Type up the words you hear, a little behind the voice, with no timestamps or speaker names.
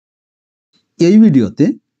এই ভিডিওতে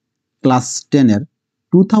ক্লাস 10 এর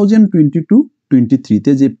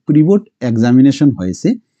 2022-23 যে প্রি-বোর্ড এক্সামিনেশন হয়েছে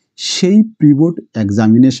সেই pre-board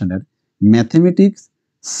এক্সামিনেশনের mathematics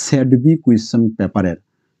set B question পেপারের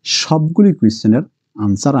সবগুলি কোয়েশ্চেনের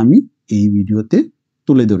আনসার আমি এই ভিডিওতে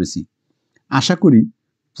তুলে ধরেছি। আশা করি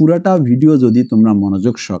পুরাটা ভিডিও যদি তোমরা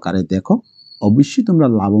মনোযোগ সহকারে দেখো অবশ্যই তোমরা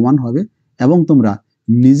লাভবান হবে এবং তোমরা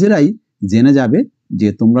নিজেরাই জেনে যাবে যে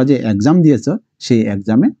তোমরা যে এক্সাম দিয়েছো সেই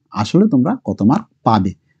এক্সামে আসলে তোমরা কত মার্ক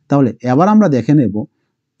পাবে। তাহলে এবার আমরা দেখে নেব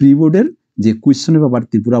প্রি-বোর্ডের যে question paper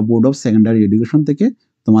Tripura board of secondary education থেকে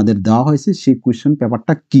তোমাদের দেওয়া হয়েছে সেই কোয়েশ্চেন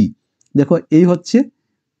পেপারটা কি। দেখো এই হচ্ছে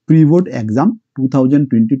pre-board exam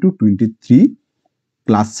 2022-23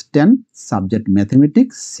 class 10 subject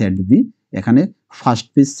mathematics set B. এখানে ফার্স্ট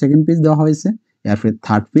পেজ সেকেন্ড পেজ দেওয়া হয়েছে, এরপরে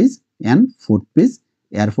third page and fourth page,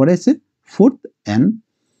 এরপরে আছে ফোর্থ অ্যান্ড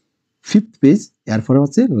ফিফথ পেজ, এরপরে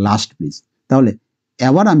হচ্ছে লাস্ট পেজ। তাহলে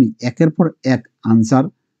এবার আমি একের পর এক আনসার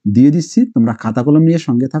দিয়ে দিচ্ছি, তোমরা খাতা কলম নিয়ে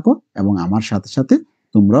সঙ্গে থাকো এবং আমার সাথে সাথে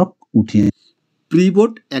তোমরাও উঠিয়ে।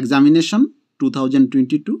 Pre-board examination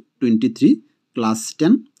 2022-23 class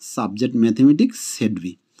 10 subject mathematics set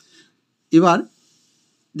B. এবার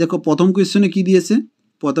দেখো প্রথম কোয়েশ্চনে কি দিয়েছে,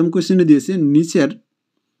 প্রথম কোয়েশ্চনে দিয়েছে নিচের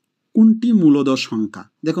কোনটি মূলদ সংখ্যা।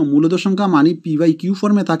 দেখো মূলদ সংখ্যা মানে পি বাই কিউ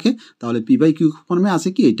ফর্মে থাকে, তাহলে পি বাই কিউ ফর্মে আছে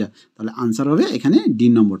কি এটা, তাহলে আনসার হবে এখানে ডি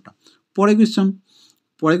নম্বরটা। পরে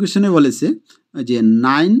কোয়েশ্চনে বলেছে যে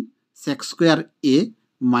 9 sec square A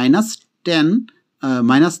minus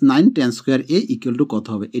 9 tan square A equal to কত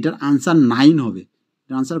হবে। এটার আনসার 9 হবে।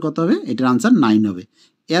 এটার আনসার কত হবে, এটার আনসার 9 হবে।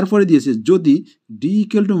 এরপরে দিয়েছে যদি D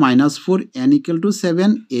equal to -4 N equal to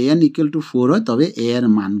 7 A N equal to 4 হয় তবে এ এর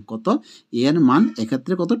মান কত, এ এর মান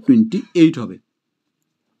এক্ষেত্রে কত 28 হবে।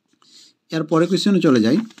 এরপরে কোয়েশ্চনে চলে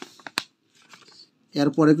যাই।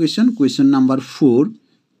 এরপরে কোয়েশ্চন নাম্বার 4।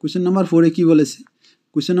 কোয়েশ্চন নাম্বার 4-এ কী বলেছে,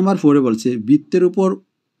 কোয়েশ্চন নাম্বার 4-এ বলছে বৃত্তের উপর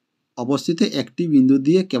অবস্থিত একটি বিন্দু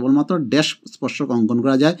দিয়ে কেবলমাত্র ড্যাশ স্পর্শক অঙ্কন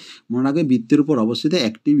করা যায়। মনে রাখবে বৃত্তের উপর অবস্থিত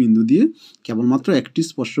একটি বিন্দু দিয়ে কেবলমাত্র একটি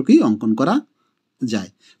স্পর্শকই অঙ্কন করা যায়।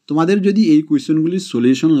 তোমাদের যদি এই কোয়েশ্চনগুলির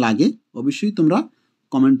সলিউশন লাগে অবশ্যই তোমরা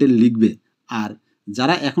কমেন্টে লিখবে। আর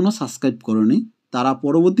যারা এখনও সাবস্ক্রাইব করোনি তারা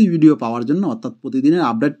পরবর্তী ভিডিও পাওয়ার জন্য অর্থাৎ প্রতিদিনের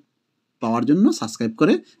আপডেট পাওয়ার জন্য সাবস্ক্রাইব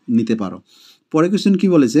করে নিতে পারো। পরে কোয়েশ্চন কি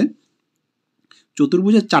বলেছে,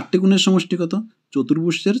 চতুর্ভুজের 4টি কোণের সমষ্টি কত।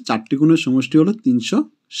 চতুর্ভুজের 4টি কোণের সমষ্টি হলো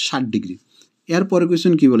 360 ডিগ্রি। এরপরে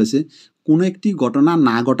কোয়েশ্চন কি বলেছে, কোনো একটি ঘটনা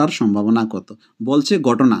না ঘটার সম্ভাবনা কত। বলছে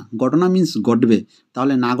ঘটনা মিন্স ঘটবে,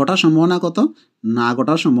 তাহলে না ঘটার সম্ভাবনা কত, না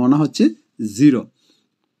ঘটার সম্ভাবনা হচ্ছে 0।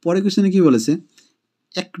 পরে কোয়েশ্চনে কি বলেছে,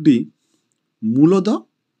 একটি মূলদ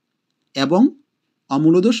এবং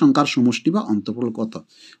অমূলদ সংখ্যার সমষ্টি বা অন্তর্ফল কত।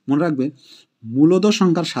 মনে রাখবে মূলদ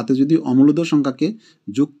সংখ্যার সাথে যদি অমূলদ সংখ্যাকে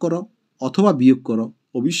যোগ করো অথবা বিয়োগ করো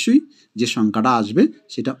অবশ্যই যে সংখ্যাটা আসবে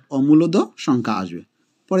সেটা অমূলদ সংখ্যা আসবে।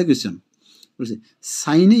 পরে কোয়েশ্চন বলছে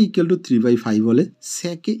সাইনে ইকুয়াল টু 3/5 হলে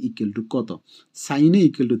সেকে ইকুয়াল টু কত। সাইনে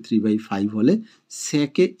ইকুয়াল টু 3/5 হলে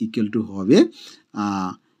সেকে ইকুয়াল টু হবে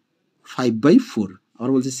 5/4। আবার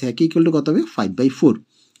বলছে সেকে ইকুয়াল টু কত হবে 5/4।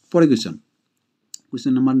 পরে কোয়েশ্চন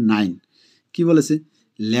নাম্বার 9 কি বলেছে,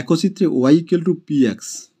 লেখচিত্রে ওয়াই ইকুয়াল টু px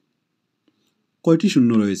কয়টি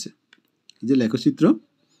শূন্য রয়েছে। এই যে লেখচিত্র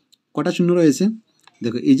কটা শূন্য রয়েছে,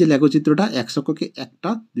 দেখো এই যে লেখচিত্রটা এক অক্ষকে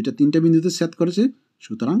 1টা 2টা 3টা বিন্দুতে সেট করেছে,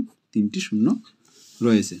 সুতরাং 3টি শূন্য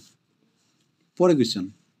রয়েছে। পরে কোয়েশ্চন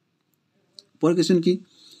কি,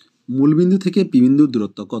 মূলবিন্দু থেকে পি বিন্দুর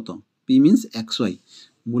দূরত্ব কত। পি মিন্স xy,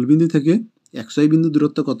 মূলবিন্দু থেকে xy বিন্দুর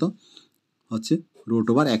দূরত্ব কত হচ্ছে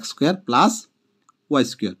 √x² প্লাস y²।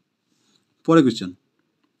 পরে কোয়েশ্চন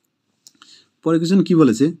কি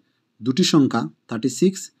বলেছে, দুটি সংখ্যা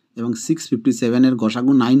 36 এবং 657 এর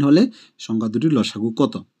গসাগু 9 হলে সংখ্যা দুটির লসাগু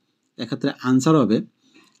কত। এক্ষেত্রে আনসার হবে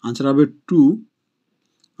 2।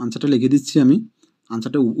 আনসারটা লিখে দিচ্ছি আমি,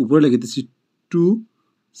 আনসারটা উপরে লিখে দিচ্ছি 2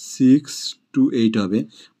 6 2 8 হবে।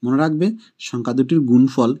 মনে রাখবে সংখ্যা দুটির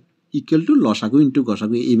গুণফল ইকুয়াল টু লসাগু ইন্টু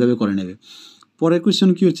গসাগু, এইভাবে করে নেবে। পরের কোয়েশ্চন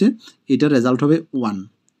কি হচ্ছে, এটার রেজাল্ট হবে 1।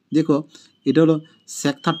 দেখো এটা হলো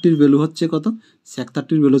sec 30-র ভ্যালু হচ্ছে কত, sec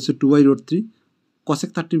 30-র ভ্যালু হচ্ছে 2/√3, cosec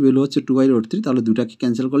 30-র ভ্যালু হচ্ছে 2/√3, তাহলে দুটাকে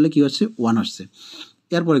ক্যান্সেল করলে কি হচ্ছে 1 আসছে।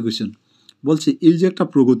 এরপরে কোয়েশ্চন বলছে এই যে একটা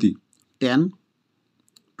প্রগতি 10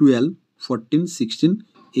 12 14 16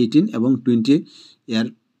 18 এবং 20 এর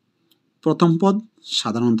প্রথম পদ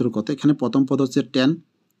সাধারণ অন্তর কত। এখানে প্রথম পদ হচ্ছে 10,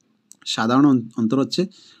 সাধারণ অন্তর হচ্ছে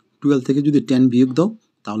 12 থেকে যদি 10 বিয়োগ দাও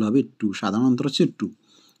তাহলে হবে 2, সাধারণ অন্তর হচ্ছে 2।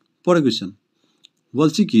 পরে কোয়েশ্চন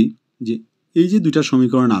বলছি কি যে এই যে দুইটা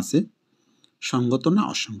সমীকরণ আছে সঙ্গত না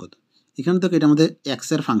অসঙ্গত। এখানে থেকে এটার মধ্যে x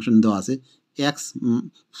এর ফাংশন দেওয়া আছে, x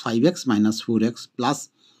 5x - 4x plus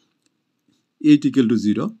 8 =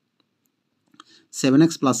 0,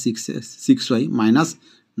 7x plus 6y minus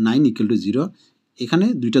 9 equal to 0। এখানে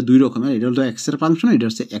দুইটা দুই রকমের, এটা হলো এক্স এর ফাংশন, এটা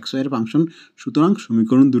হচ্ছে এক্স ওয়াই এর ফাংশন, সুতরাং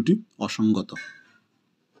সমীকরণ দুটি অসঙ্গত।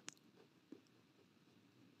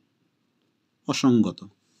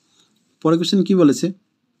 পরের কোশ্চেন কি বলেছে,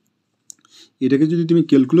 এটাকে যদি তুমি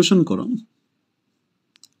ক্যালকুলেশন করো,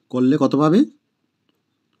 করলে কত পাবে?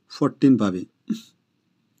 14 পাবে।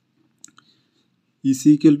 ইসি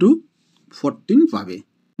ইকুয়াল টু 14 পাবে।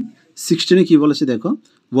 16 কি বলেছে দেখো,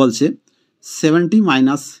 বলছে 70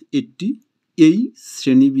 মাইনাস 80 এই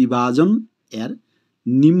শ্রেণী বিভাজন এর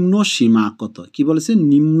নিম্ন সীমা কত? কি বলেছে?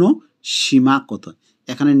 নিম্ন সীমা কত?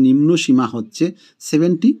 এখানে নিম্ন সীমা হচ্ছে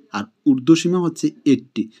 70 আর ঊর্ধ্ব সীমা হচ্ছে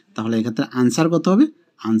 80, তাহলে এক্ষেত্রে আনসার কত হবে?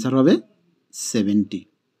 আনসার হবে 70।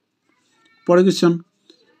 পরের কোয়েশ্চন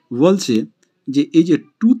বলছে যে এই যে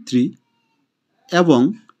 2, 3 এবং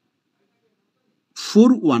 4,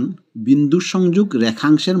 1 বিন্দুর সংযোগ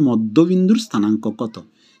রেখাংশের মধ্যবিন্দুর স্থানাঙ্ক কত?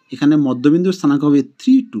 এখানে মধ্যবিন্দুর স্থানাঙ্ক হবে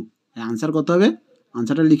 3, 2। আনসার কত হবে?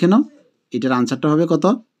 আনসারটা লিখে নাও। এটার আনসারটা হবে কত?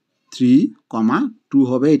 3, 2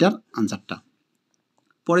 হবে এটার আনসারটা।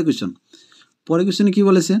 পরের কোয়েশ্চনে কি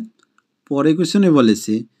বলেছে? পরের কোয়েশ্চনে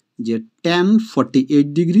বলেছে যে tan 48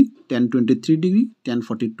 degree, tan 23 degree, tan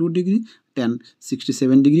 42 degree, tan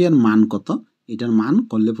 67 degree এর মান কত? এটার মান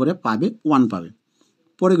করলে পরে পাবে 1 পাবে।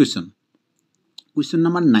 পরের কোয়েশ্চন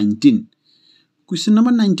নাম্বার 19। কোয়েশ্চন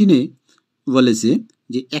নাম্বার 19-এ বলেছে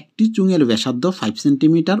যে একটি চুঙের ব্যাসার্ধ 5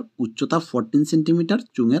 সেন্টিমিটার, উচ্চতা 14 সেন্টিমিটার,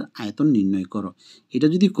 চুঙের আয়তন নির্ণয় করো। এটা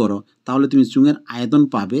যদি করো তাহলে তুমি চুঙের আয়তন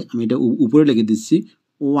পাবে, আমি এটা উপরে লিখে দিচ্ছি,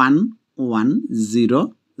 1100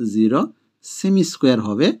 সেমি স্কোয়ার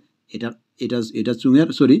হবে। এটা চুঙের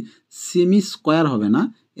সেমি স্কোয়ার হবে না,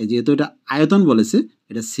 যেহেতু এটা আয়তন বলেছে,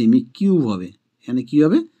 এটা সেমি কিউব হবে। এখানে কি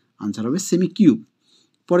হবে? আনসার হবে সেমি কিউব।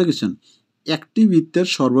 পরের কোয়েশ্চন, একটি বৃত্তের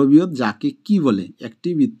সর্ববৃহৎ যাকে কি বলে? একটি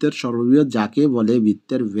বৃত্তের সর্ববৃহৎ যাকে বলে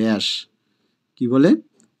বৃত্তের ব্যাস। কি বলে?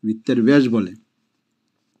 বৃত্তের ব্যাস বলে।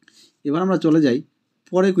 এবার আমরা চলে যাই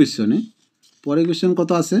পরের কোয়েশ্চনে। পরের কোয়েশ্চন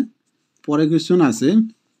কত আছে? পরের কোয়েশ্চন আছে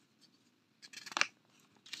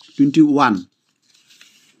 21।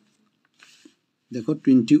 দেখো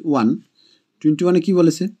 21-এ কি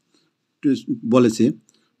বলেছে? বলেছে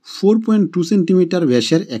 4.2 সেন্টিমিটার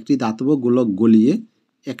ব্যাসের একটি ধাতব গোলক গলিয়ে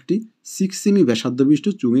একটি 6 সেমি ব্যাসার্ধ বিশিষ্ট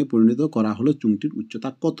চুঙে পরিণত করা হলো, চুঙটির উচ্চতা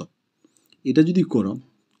কত? এটা যদি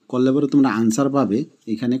করলে পরে তোমরা আনসার পাবে,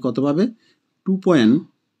 এখানে কত পাবে?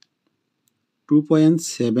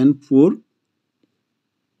 2.74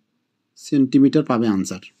 সেন্টিমিটার পাবে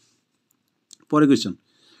আনসার। পরের কোয়েশ্চন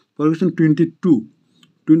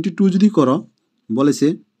 22 যদি করো, বলেছে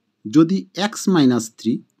যদি x minus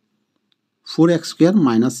 3 4x square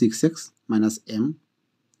minus 6x minus m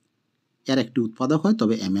এর একটি উৎপাদক হয়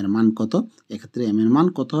তবে m এর মান কত? এক্ষেত্রে m এর মান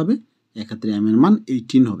কত হবে? এক্ষেত্রে m এর মান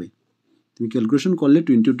 18 হবে। তুমি ক্যালকুলেশন করলে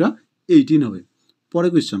 22টা 18 হবে।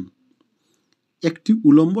 পরের কোয়েশ্চন, একটি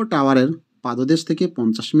উলম্ব টাওয়ারের পাদদেশ থেকে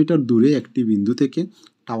 50 মিটার দূরে একটি বিন্দু থেকে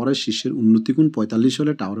টাওয়ারের শীর্ষের উন্নতিকোণ 45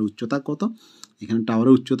 হলে টাওয়ারের উচ্চতা কত? এখানে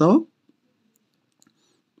টাওয়ারের উচ্চতাও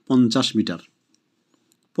 50 মিটার।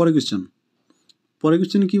 পরের কোয়েশ্চন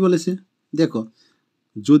কি বলেছে দেখো,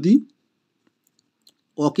 যদি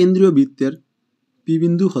অকেন্দ্রীয় বৃত্তের পি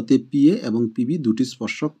বিন্দু হতে পিএ এবং পিবি দুটি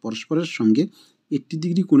স্পর্শক পরস্পরের সঙ্গে 80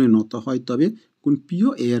 ডিগ্রি কোণে নত হয় তবে কোণ পিও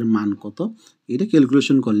এ এর মান কত? এটা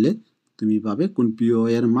ক্যালকুলেশন করলে তুমি পাবে কোণ পিও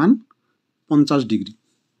এর মান 50 ডিগ্রি।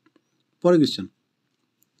 পরের কোয়েশ্চন,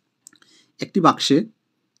 একটি বাক্সে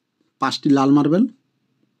 5টি লাল মার্বেল,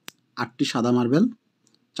 8টি সাদা মার্বেল,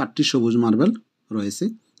 4টি সবুজ মার্বেল রয়েছে।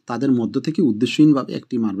 তাদের মধ্য থেকে উদ্দেশ্যহীনভাবে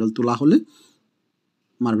একটি মার্বেল তোলা হলে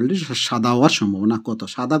মার্বেলটি সাদা হওয়ার সম্ভাবনা কত?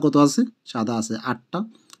 সাদা কত আছে? সাদা আছে 8টা,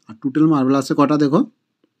 আর টোটাল মার্বেল আছে কটা? দেখো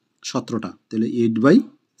 17টা, তাহলে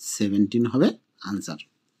 8/17 হবে আনসার।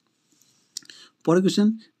 পরের কোয়েশ্চেন,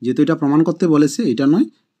 যেহেতু এটা প্রমাণ করতে বলেছে, এটা নয়,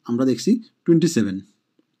 আমরা দেখছি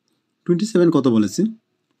 27 কত বলেছে?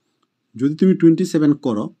 যদি তুমি 27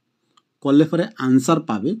 করলে পরে আনসার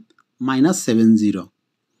পাবে -70,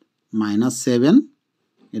 -7,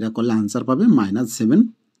 এটা করলে আনসার পাবে -70।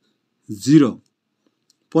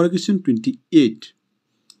 পরের কোয়েশ্চেন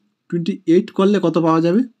 28 করলে কত পাওয়া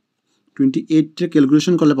যাবে? 28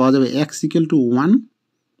 ক্যালকুলেশন করলে পাওয়া যাবে x = 1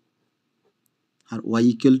 আর y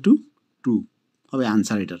 = 2 হবে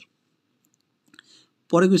আনসার এটার।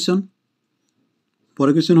 পরের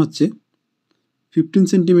কোয়েশ্চন হচ্ছে 15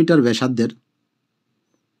 সেন্টিমিটার ব্যাসার্ধের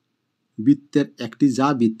বৃত্তের একটি যা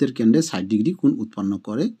বৃত্তের কেন্দ্রে 60 ডিগ্রি কোণ উৎপন্ন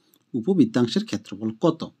করে, উপবৃত্তাংশের ক্ষেত্রফল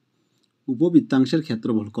কত? উপবৃত্তাংশের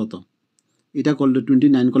ক্ষেত্রফল কত? এটা করলে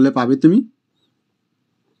 29 করলে পাবে তুমি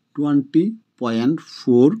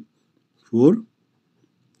 20.44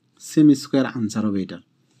 সেমি স্কোয়ার আনসার হবে এটার।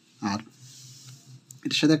 আর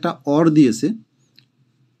এটার সাথে একটা অর দিয়েছে,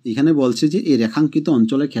 এখানে বলছে যে এই রেখাঙ্কিত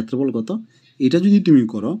অঞ্চলের ক্ষেত্রফল কত। এটা যদি তুমি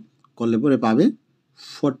করলে পরে পাবে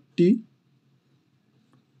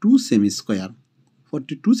 42 সেমি স্কোয়ার,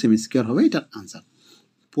 42 সেমি স্কোয়ার হবে এটার আনসার।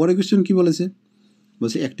 পরে কোয়েশ্চেন কি বলেছে,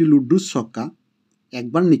 বলছে একটি লুডুর ছক্কা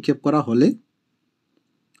একবার নিক্ষেপ করা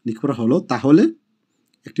হলো তাহলে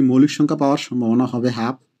একটি মৌলিক সংখ্যা পাওয়ার সম্ভাবনা হবে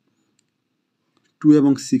হাফ, 2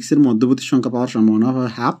 এবং 6 মধ্যবর্তী সংখ্যা পাওয়ার সম্ভাবনা হবে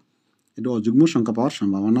হাফ, এটা অযুগ্ম সংখ্যা পাওয়ার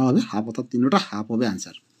সম্ভাবনা হবে হাফ, অর্থাৎ তিনটা হাফ হবে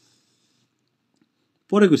আনসার।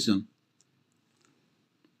 পরে কোয়েশ্চেন,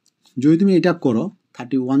 যদি তুমি এটা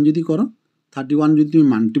 31 যদি 31 যদি তুমি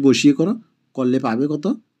মানটি বসিয়ে করলে পাবে কত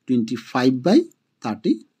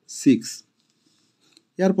 25/36।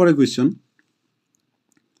 এরপরে কোয়েশ্চন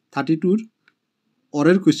 32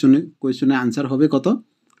 অরের কোয়েশ্চনে আনসার হবে কত,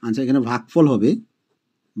 আনসার এখানে ভাগফল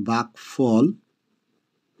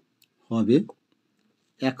হবে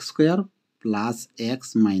x² প্লাস x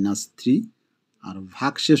মাইনাস 3 আর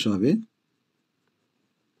ভাগশেষ হবে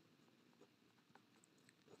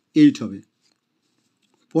 8 হবে।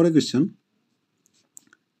 পরে কোয়েশ্চন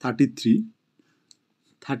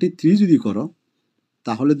 33 যদি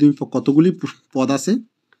তাহলে তুমি কতগুলি পদ আছে,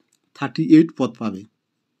 38 পদ পাবে,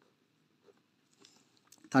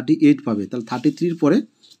 38 পাবে। তাহলে 33 পরে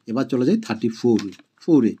এবার চলে যায়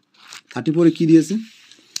 34-এ 34-এ কী দিয়েছে,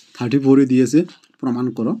 34-এ দিয়েছে প্রমাণ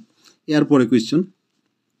করো। এরপরে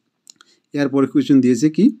কোয়েশ্চন দিয়েছে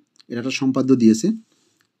কি, এটা একটা সম্পাদ্য দিয়েছে।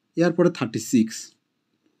 এরপরে 36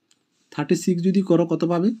 যদি কত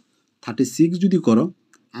পাবে, 36 যদি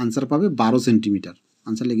আনসার পাবে 12 সেন্টিমিটার।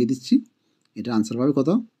 আনসার লিখে দিচ্ছি, এটা আনসার পাবে কত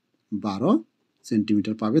 12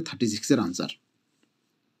 সেন্টিমিটার পাবে 36-এর আনসার।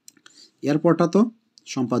 এরপরটা তো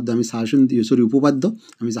সম্পাদ্য, আমি উপপাদ্য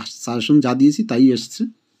আমি সাজেশন যা দিয়েছি তাই এসছে।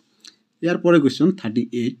 এরপরে কোয়েশ্চন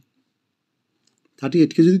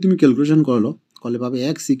 38কে যদি তুমি ক্যালকুলেশন করলে পাবে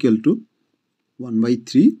x =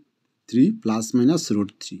 1/3 প্লাস মাইনাস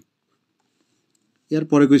 √3।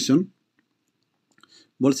 এরপরে কোয়েশ্চন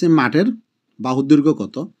বলছে মাঠের বাহুর দৈর্ঘ্য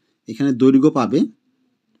কত, এখানে দৈর্ঘ্য পাবে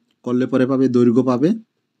দৈর্ঘ্য পাবে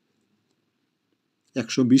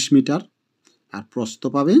 120 মিটার আর প্রস্থ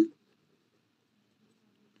পাবে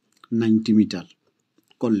 90 মিটার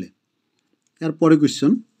করলে। এরপরে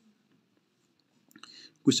কোয়েশ্চন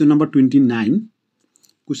নাম্বার 29,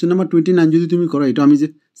 কোয়েশ্চন নাম্বার 29 যদি তুমি এটা আমি যে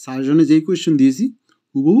সাজেশনে যেই কোয়েশ্চন দিয়েছি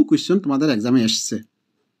হুবহু কোয়েশ্চন তোমাদের এক্সামে এসছে,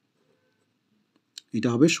 এটা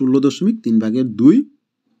হবে 16.3/2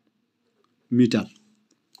 মিটার।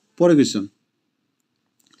 পরে কোয়েশ্চন,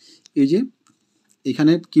 এই যে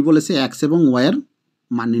এখানে কি বলেছে x এবং y এর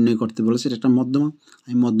মান নির্ণয় করতে বলেছে, এটা একটা মধ্যমা,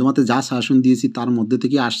 আমি মধ্যমাতে যা সাজেশন দিয়েছি তার মধ্যে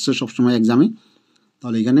থেকে আসছে সবসময় এক্সামে।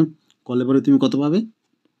 তাহলে এখানে করলে পরে তুমি কত পাবে,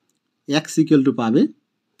 x = পাবে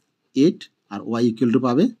 8 আর y =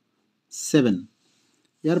 পাবে 7।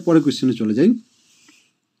 এরপরে কোয়েশ্চনে চলে যাই।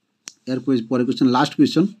 পরে কোয়েশ্চন লাস্ট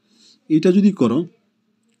কোয়েশ্চন, এইটা যদি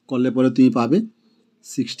করলে পরে তুমি পাবে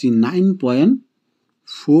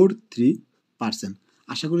 69.43%।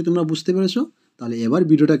 আশা করি তোমরা বুঝতে পেরেছো। তাহলে এবার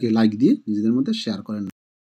ভিডিওটাকে লাইক দিয়ে নিজেদের মধ্যে শেয়ার করেন।